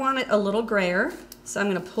 I want it a little grayer, so I'm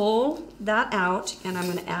going to pull that out, and I'm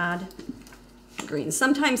going to add green.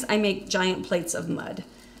 Sometimes I make giant plates of mud.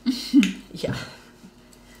 Yeah.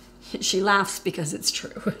 She laughs because it's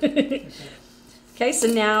true. Okay, so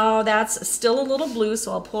now that's still a little blue,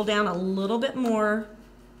 so I'll pull down a little bit more.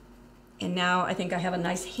 And now I think I have a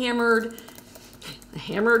nice hammered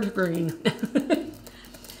green.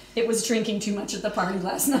 It was drinking too much at the party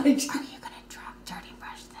last night. Are you going to dirty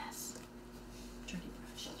brush this? Dirty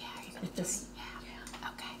brush? Yeah, are you going to this? Yeah.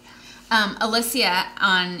 Okay. Alicia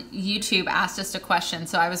on YouTube asked us a question,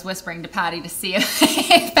 so I was whispering to Patty to see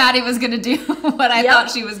if Patty was going to do what I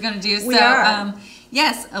thought she was going to do. We are.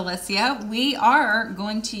 Yes, Alicia, we are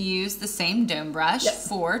going to use the same dome brush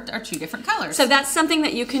for our 2 different colors. So that's something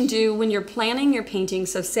that you can do when you're planning your painting.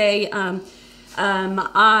 So say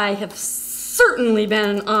I have certainly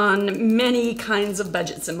been on many kinds of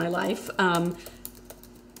budgets in my life,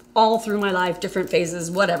 all through my life, different phases,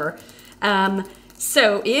 whatever.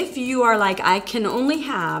 So if you are like, I can only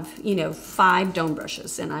have, 5 dome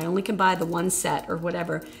brushes and I only can buy the 1 set or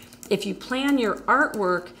whatever, if you plan your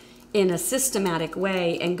artwork in a systematic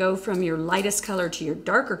way and go from your lightest color to your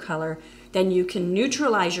darker color, then you can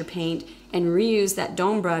neutralize your paint and reuse that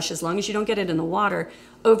dome brush, as long as you don't get it in the water,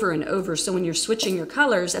 over and over. So when you're switching your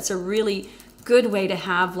colors, that's a really good way to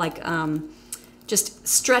have just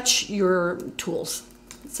stretch your tools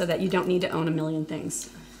so that you don't need to own a million things.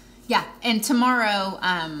 Yeah, and tomorrow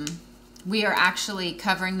we are actually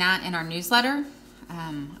covering that in our newsletter.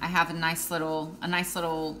 I have a nice little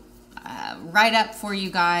write-up for you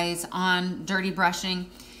guys on dirty brushing,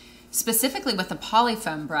 specifically with the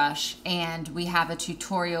polyfoam brush, and we have a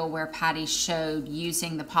tutorial where Patty showed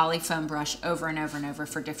using the polyfoam brush over and over and over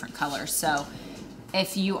for different colors. So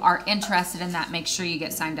if you are interested in that, make sure you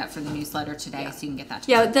get signed up for the newsletter today so you can get that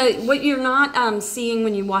tomorrow. Yeah, what you're not seeing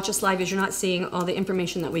when you watch us live is you're not seeing all the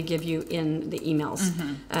information that we give you in the emails.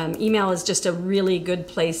 Email is just a really good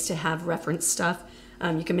place to have reference stuff.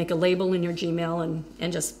 You can make a label in your Gmail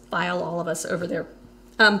and just file all of us over there.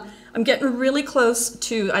 I'm getting really close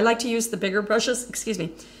to, I like to use the bigger brushes,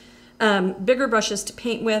 bigger brushes to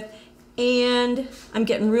paint with, and I'm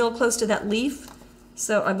getting real close to that leaf.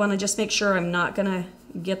 So I want to just make sure I'm not going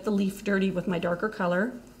to get the leaf dirty with my darker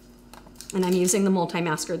color. And I'm using the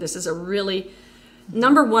multi-masker. This is a really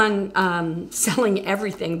 #1 selling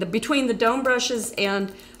everything. Between the dome brushes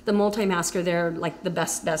and the multi-masker, they're like the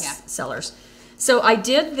best sellers. So I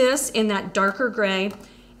did this in that darker gray,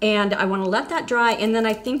 and I want to let that dry, and then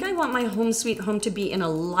I think I want my Home Sweet Home to be in a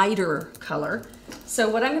lighter color. So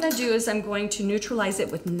what I'm going to do is I'm going to neutralize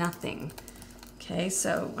it with nothing. Okay,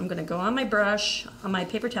 so I'm going to go on my brush, on my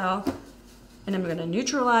paper towel, and I'm going to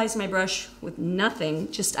neutralize my brush with nothing.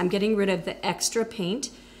 I'm getting rid of the extra paint,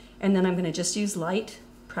 and then I'm going to just use light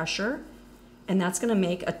pressure, and that's going to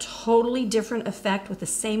make a totally different effect with the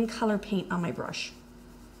same color paint on my brush.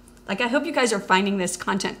 Like, I hope you guys are finding this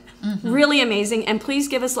content really amazing, and please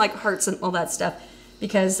give us like hearts and all that stuff,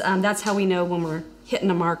 because that's how we know when we're hitting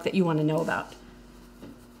a mark that you want to know about.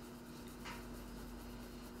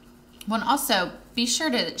 Well, and also be sure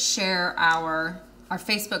to share our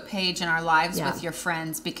Facebook page and our lives with your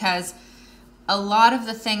friends, because a lot of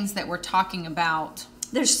the things that we're talking about,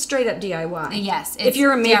 they're straight up DIY. Yes. If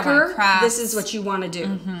you're a maker, this is what you want to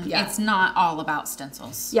do. Yeah. It's not all about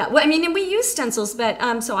stencils. Yeah. Well, I mean, and we use stencils,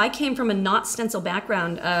 but so I came from a not stencil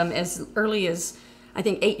background as early as, I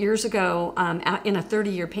think, 8 years ago. In a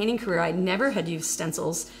 30-year painting career, I never had used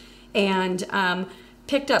stencils, and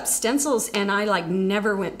picked up stencils, and I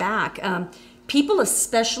never went back. People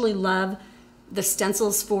especially love the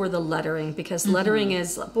stencils for the lettering, because lettering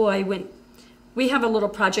is, boy, when we have a little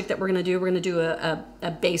project that we're going to do. We're going to do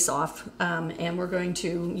a base off, and we're going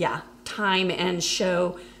to, time and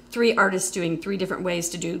show 3 artists doing 3 different ways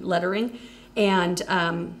to do lettering. And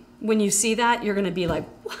when you see that, you're going to be like,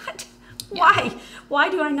 what? Why? Why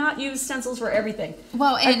do I not use stencils for everything?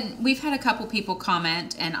 Well, and we've had a couple people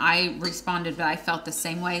comment, and I responded, but I felt the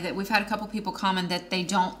same way, that we've had a couple people comment that they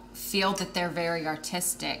don't feel that they're very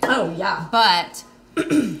artistic. Oh, yeah. But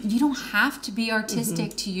you don't have to be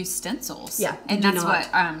artistic to use stencils. Yeah, and that's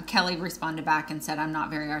what Kelly responded back and said, I'm not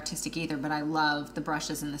very artistic either, but I love the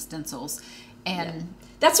brushes and the stencils. And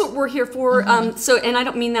that's what we're here for. So, and I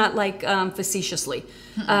don't mean that like facetiously.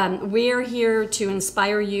 We're here to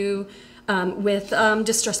inspire you with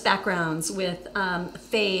distressed backgrounds, with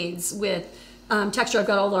fades, with texture. I've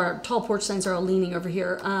got all our tall porch signs are all leaning over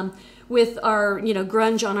here. With our, you know,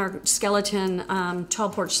 grunge on our skeleton tall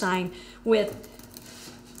porch sign, with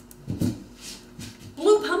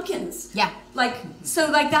blue pumpkins. Yeah. Like, so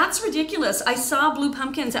like that's ridiculous. I saw blue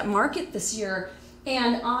pumpkins at market this year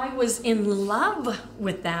and I was in love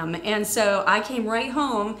with them. And so I came right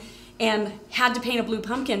home and had to paint a blue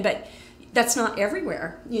pumpkin, but that's not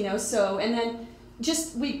everywhere, you know? So, and then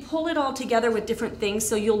just, we pull it all together with different things.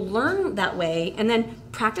 So you'll learn that way, and then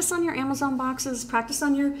practice on your Amazon boxes, practice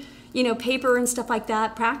on your, you know, paper and stuff like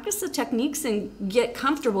that. Practice the techniques and get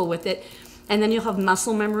comfortable with it. And then you'll have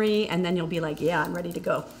muscle memory, and then you'll be like, yeah, I'm ready to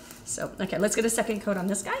go. So, okay, let's get a second coat on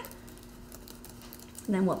this guy.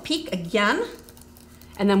 And then we'll peek again.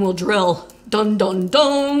 And then we'll drill. Dun, dun,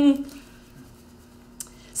 dun.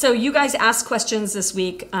 So you guys asked questions this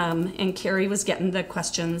week, and Kari was getting the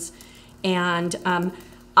questions. And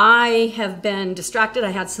I have been distracted.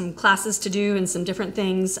 I had some classes to do and some different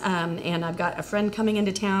things. And I've got a friend coming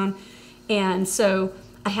into town. And so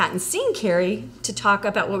I hadn't seen Kari to talk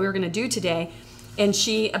about what we were going to do today. And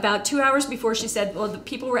she, about 2 hours before, she said, well, the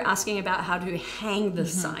people were asking about how to hang the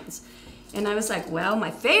signs. And I was like, well,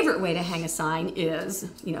 my favorite way to hang a sign is,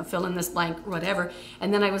 you know, fill in this blank, whatever.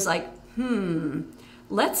 And then I was like,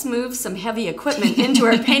 let's move some heavy equipment into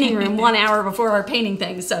our painting room 1 hour before our painting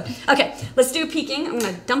thing. So, okay, let's do peeking. I'm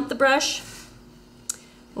going to dump the brush.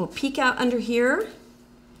 We'll peek out under here.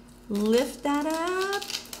 Lift that up.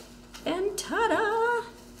 And ta-da!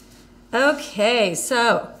 Okay,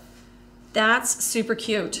 so that's super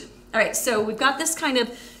cute. All right, so we've got this kind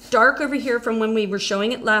of dark over here from when we were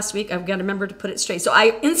showing it last week. I've got to remember to put it straight. So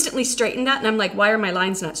I instantly straightened that, and I'm like, why are my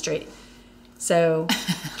lines not straight? So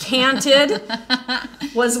canted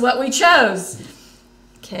was what we chose.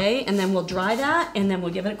 Okay, and then we'll dry that, and then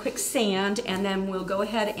we'll give it a quick sand, and then we'll go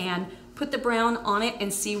ahead and put the brown on it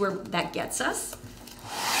and see where that gets us.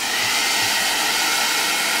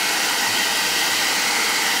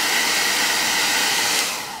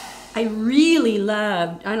 I really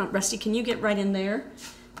loved, Rusty, can you get right in there?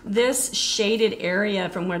 This shaded area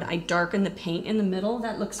from where I darken the paint in the middle,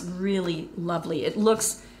 that looks really lovely. It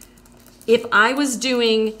looks, if I was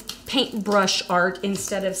doing paintbrush art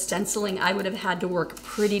instead of stenciling, I would have had to work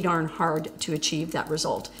pretty darn hard to achieve that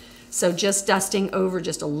result. So just dusting over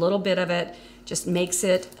just a little bit of it just makes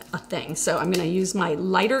it a thing. So I'm gonna use my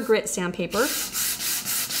lighter grit sandpaper.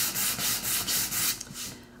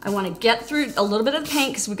 I want to get through a little bit of the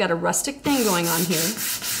paint because we've got a rustic thing going on here.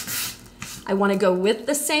 I want to go with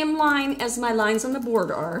the same line as my lines on the board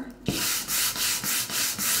are.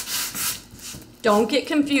 Don't get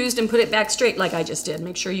confused and put it back straight like I just did.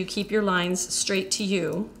 Make sure you keep your lines straight to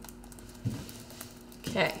you.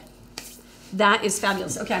 Okay, that is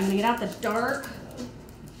fabulous. Okay, I'm going to get out the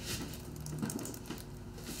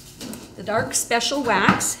dark special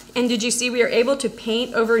wax. And did you see we were able to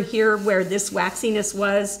paint over here where this waxiness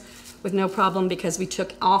was with no problem because we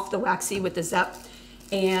took off the waxy with the Zep.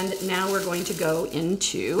 And now we're going to go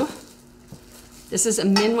into, this is a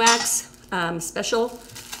Minwax special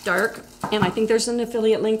dark, and I think there's an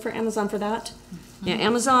affiliate link for Amazon for that. Yeah,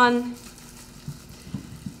 Amazon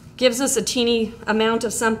gives us a teeny amount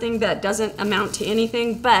of something that doesn't amount to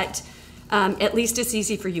anything, but at least it's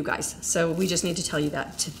easy for you guys. So we just need to tell you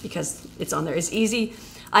that because it's on there. It's easy.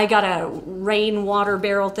 I got a rainwater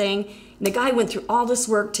barrel thing. And the guy went through all this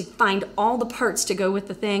work to find all the parts to go with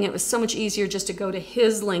the thing. It was so much easier just to go to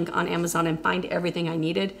his link on Amazon and find everything I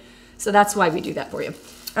needed. So that's why we do that for you. All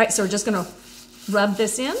right, so we're just gonna rub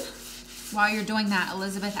this in. While you're doing that,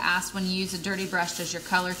 Elizabeth asked, when you use a dirty brush, does your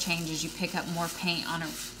color change as you pick up more paint on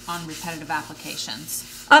repetitive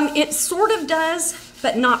applications? It sort of does,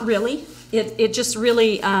 but not really. It just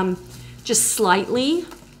really, just slightly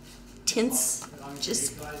tints,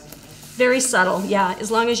 just very subtle. Yeah,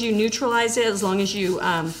 as long as you neutralize it, as long as you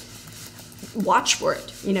watch for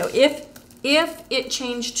it. You know, if it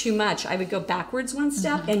changed too much, I would go backwards one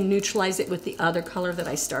step and neutralize it with the other color that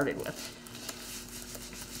I started with.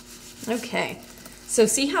 Okay, so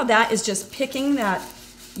see how that is just picking that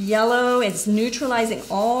yellow, it's neutralizing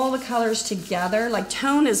all the colors together. Like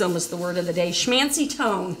tone is almost the word of the day. Schmancy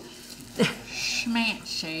tone.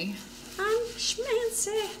 Schmancy. I'm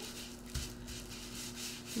schmancy.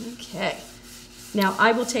 Okay, now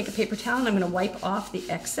I will take a paper towel and I'm going to wipe off the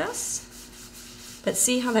excess. But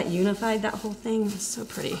see how that unified that whole thing? It's so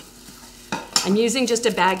pretty. I'm using just a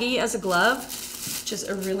baggie as a glove, which is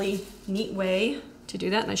a really neat way to do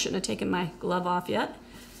that, and I shouldn't have taken my glove off yet.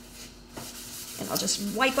 And I'll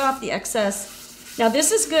just wipe off the excess. Now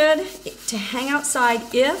this is good to hang outside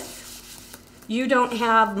if you don't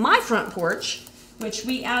have my front porch, which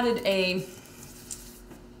we added a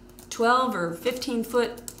 12 or 15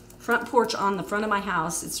 foot front porch on the front of my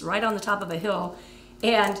house. It's right on the top of a hill.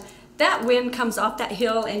 And that wind comes off that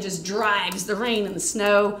hill and just drives the rain and the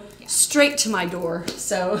snow straight to my door.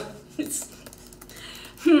 So it's,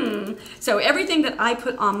 So everything that I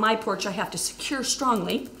put on my porch, I have to secure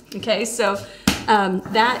strongly. Okay, so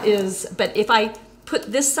that is, but if I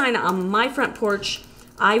put this sign on my front porch,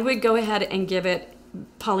 I would go ahead and give it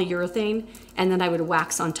polyurethane, and then I would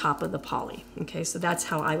wax on top of the poly. Okay, so that's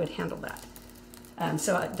how I would handle that.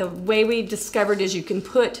 So the way we discovered is you can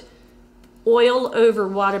put oil over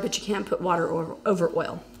water, but you can't put water over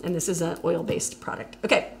oil. And this is an oil-based product.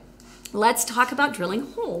 Okay, let's talk about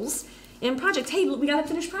drilling holes in projects. Hey, we got a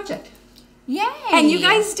finished project. Yay! And you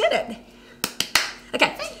guys did it.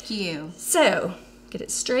 Okay. Thank you. So, get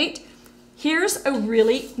it straight. Here's a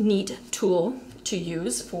really neat tool to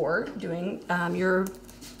use for doing your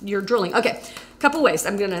drilling. Okay, a couple ways.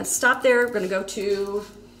 I'm gonna stop there. I'm gonna go to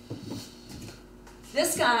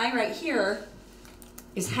this guy right here.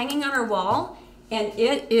 Is hanging on our wall, and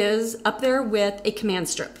it is up there with a command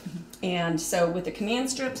strip. And so with the command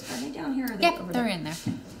strips, are they down here or are they over there? They're in there.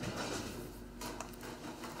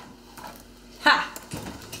 Ha!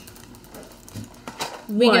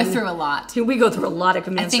 We go through a lot. We go through a lot of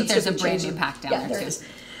command strips. I think there's a brand new pack down there too. Is.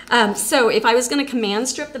 So if I was going to command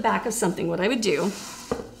strip the back of something, what I would do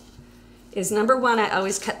is, number one, I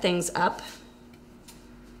always cut things up.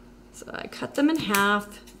 So I cut them in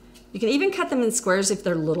half. You can even cut them in squares if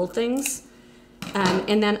they're little things.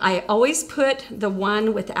 And then I always put the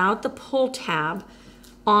one without the pull tab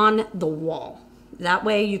on the wall. That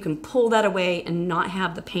way you can pull that away and not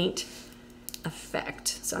have the paint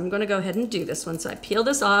effect. So I'm going to go ahead and do this one. So I peel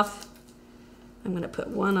this off. I'm going to put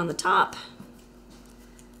one on the top,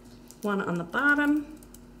 one on the bottom.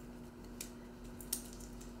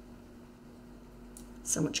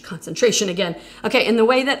 So much concentration again. Okay, and the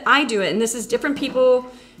way that I do it, and this is different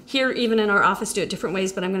people here, even in our office, do it different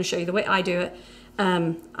ways, but I'm going to show you the way I do it.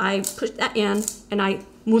 I put that in and I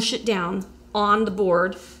mush it down on the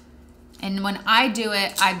board. And when I do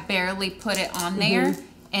it, I barely put it on there.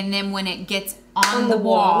 And then when it gets on the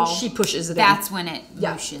wall, she pushes it in. That's when it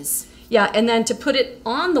mushes. Yeah, and then to put it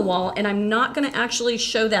on the wall, and I'm not going to actually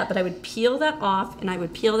show that, but I would peel that off, and I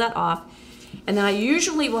would peel that off. And then I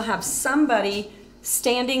usually will have somebody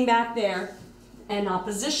standing back there in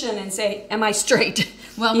opposition and say, am I straight?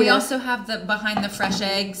 Well, we also have the behind the fresh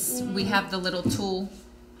eggs, we have the little tool.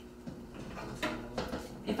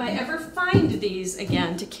 If I ever find these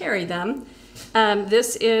again to carry them,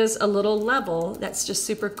 this is a little level that's just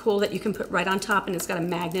super cool that you can put right on top, and it's got a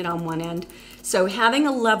magnet on one end. So having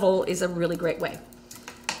a level is a really great way.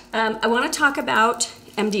 I want to talk about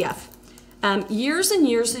MDF. Years and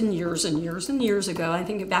years and years and years and years ago, I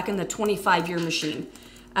think back in the 25-year machine,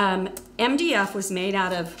 MDF was made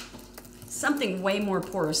out of something way more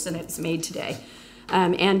porous than it's made today.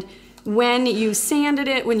 And when you sanded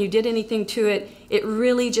it, when you did anything to it, it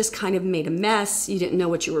really just kind of made a mess. You didn't know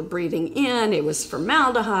what you were breathing in. It was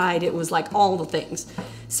formaldehyde. It was like all the things.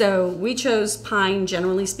 So we chose pine,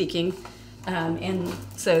 generally speaking, and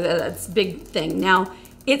so that's a big thing. Now,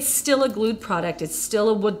 it's still a glued product. It's still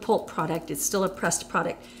a wood pulp product. It's still a pressed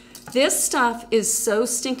product. This stuff is so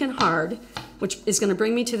stinking hard, which is going to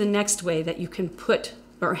bring me to the next way that you can put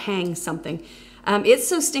or hang something. It's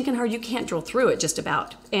so stinking hard you can't drill through it just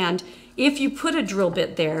about. And if you put a drill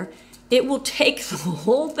bit there, it will take the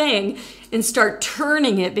whole thing and start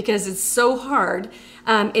turning it because it's so hard.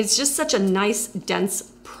 It's just such a nice,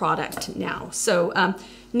 dense product now. So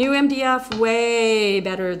new MDF, way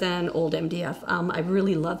better than old MDF. I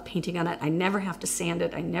really love painting on it. I never have to sand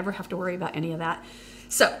it. I never have to worry about any of that.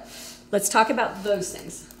 So let's talk about those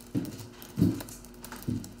things.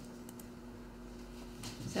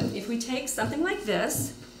 So if we take something like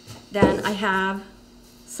this, then I have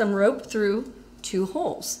some rope through 2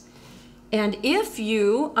 holes. And if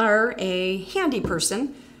you are a handy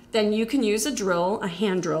person, then you can use a drill, a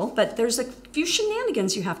hand drill, but there's a few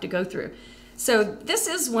shenanigans you have to go through. So this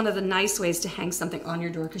is one of the nice ways to hang something on your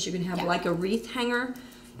door, because you can have like a wreath hanger,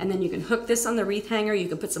 and then you can hook this on the wreath hanger, you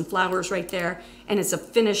can put some flowers right there, and it's a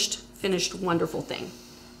finished, wonderful thing.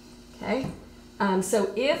 Okay,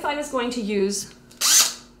 so if I was going to use,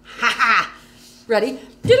 ready?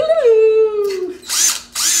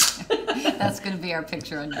 That's going to be our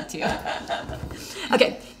picture on YouTube.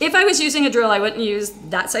 Okay, if I was using a drill, I wouldn't use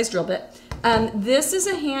that size drill bit. This is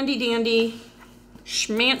a handy dandy,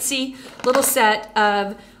 schmancy little set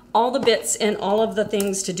of all the bits and all of the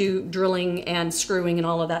things to do drilling and screwing and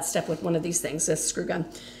all of that stuff with one of these things, this screw gun.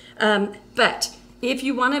 But if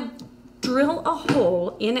you want to drill a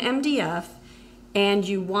hole in MDF and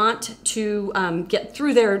you want to get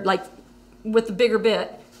through there like with the bigger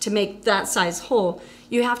bit to make that size hole,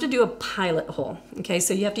 you have to do a pilot hole. Okay,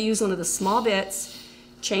 so you have to use one of the small bits,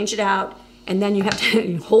 change it out, and then you have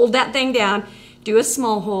to hold that thing down, do a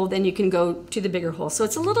small hole, then you can go to the bigger hole. So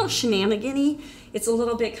it's a little shenanigan-y. It's a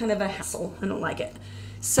little bit kind of a hassle. I don't like it.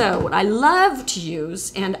 So what I love to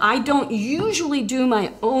use, and I don't usually do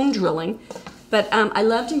my own drilling, but I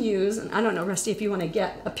love to use, and I don't know, Rusty, if you want to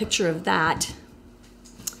get a picture of that.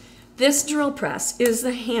 This drill press is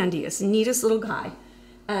the handiest, neatest little guy.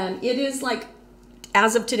 It is like,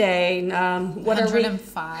 as of today, what are we?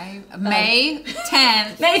 105, May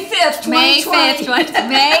 10th. May 5th, 2020.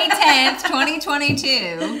 May 10th,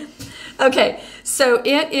 2022. Okay, so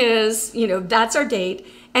it is, you know, that's our date,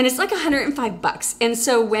 and it's like $105. And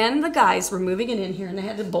so when the guys were moving it in here and they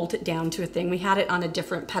had to bolt it down to a thing, we had it on a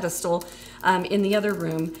different pedestal in the other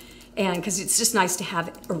room, and because it's just nice to have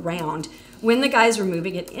it around. When the guys were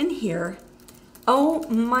moving it in here, oh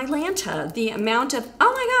my Lanta, the amount of,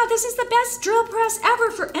 oh my God, this is the best drill press ever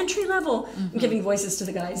for entry level. I'm giving voices to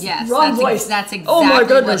the guys. Yes, wrong voice. That's exactly oh my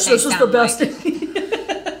goodness, what this is the best.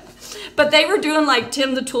 Like. But they were doing like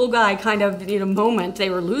Tim the Tool Guy kind of, you know, moment. They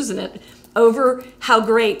were losing it over how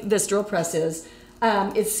great this drill press is.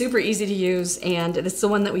 It's super easy to use, and it's the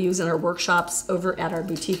one that we use in our workshops over at our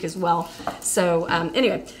boutique as well. So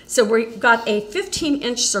anyway, so we've got a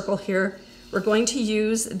 15-inch circle here. We're going to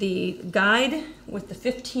use the guide with the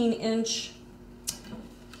 15-inch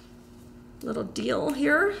little deal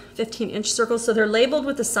here, 15-inch circles. So they're labeled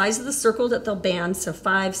with the size of the circle that they'll band. So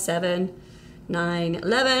 5, 7, 9,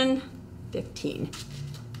 11, 15.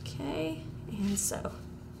 Okay, and so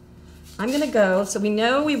I'm gonna go, so we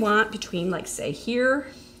know we want between, like, say here,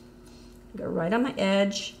 go right on my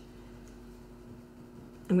edge.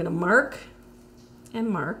 I'm gonna mark and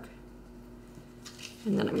mark.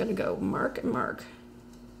 And then I'm gonna go mark and mark.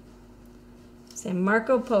 Say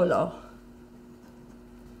Marco Polo.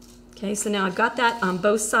 Okay, so now I've got that on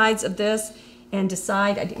both sides of this, and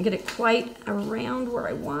decide I didn't get it quite around where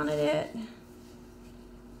I wanted it.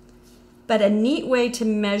 But a neat way to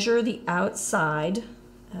measure the outside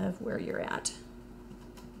of where you're at.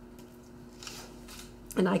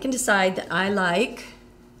 And I can decide that I like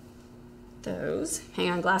those. Hang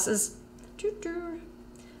on, glasses.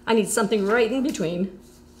 I need something right in between.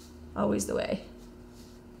 Always the way.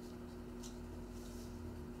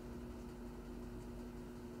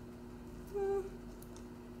 A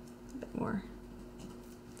bit more.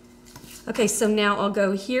 Okay, so now I'll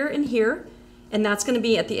go here and here, and that's going to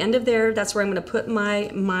be at the end of there. That's where I'm going to put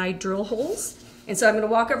my drill holes. And so I'm going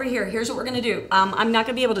to walk over here. Here's what we're going to do. I'm not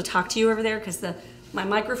going to be able to talk to you over there because my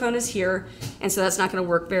microphone is here, and so that's not going to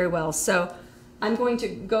work very well. So I'm going to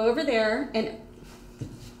go over there, and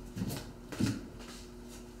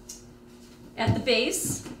at the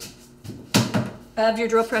base of your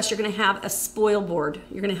drill press, you're going to have a spoil board.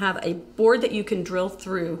 You're going to have a board that you can drill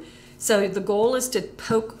through. So the goal is to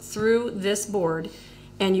poke through this board,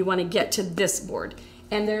 and you want to get to this board.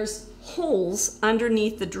 And there's holes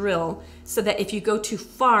underneath the drill so that if you go too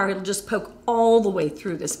far, it'll just poke all the way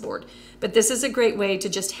through this board. But this is a great way to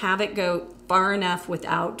just have it go far enough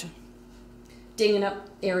without dinging up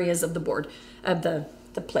areas of the board, of the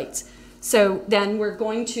plates. So then we're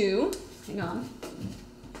going to, hang on.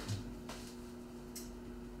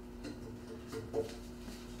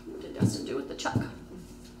 What did Dustin do with the chuck?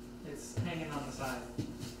 It's hanging on the side.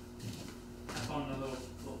 Up on the little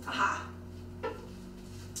Aha.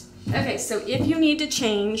 Okay, so if you need to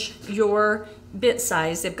change your bit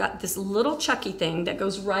size, they've got this little chucky thing that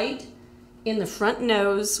goes right in the front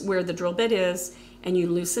nose where the drill bit is, and you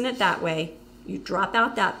loosen it that way. You drop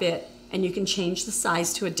out that bit, and you can change the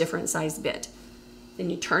size to a different size bit. Then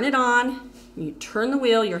you turn it on, you turn the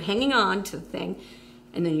wheel, you're hanging on to the thing,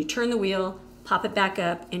 and then you turn the wheel, pop it back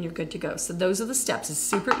up, and you're good to go. So those are the steps. It's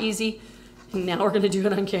super easy. And now we're going to do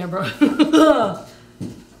it on camera.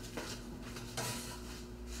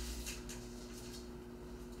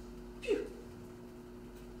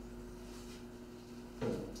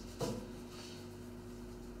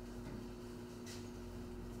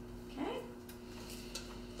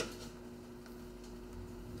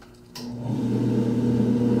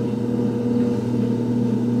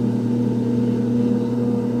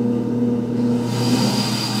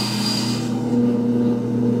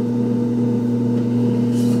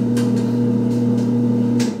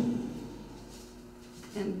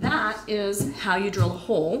 is how you drill a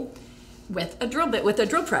hole with a drill bit, with a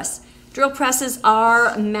drill press. Drill presses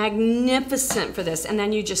are magnificent for this. And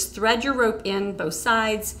then you just thread your rope in both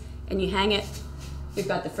sides and you hang it. We've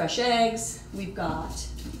got the fresh eggs. We've got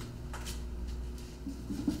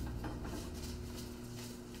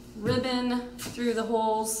ribbon through the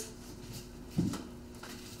holes.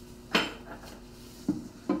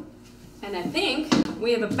 And I think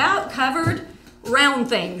we have about covered round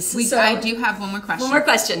things. I do have one more question. One more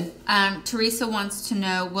question. Teresa wants to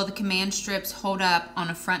know, will the command strips hold up on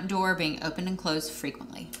a front door being opened and closed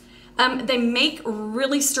frequently? They make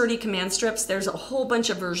really sturdy command strips. There's a whole bunch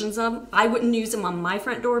of versions of them. I wouldn't use them on my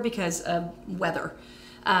front door because of weather.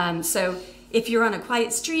 So if you're on a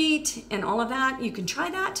quiet street and all of that, you can try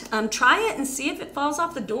that. Try it and see if it falls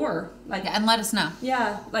off the door. Yeah, and let us know.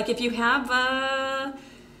 Yeah, like if you have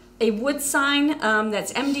a wood sign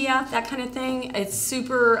that's MDF, that kind of thing, it's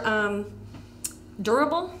super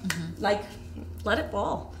durable. Like, let it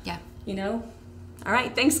fall. Yeah. You know? All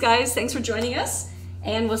right, thanks guys. Thanks for joining us.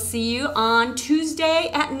 And we'll see you on Tuesday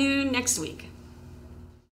at noon next week.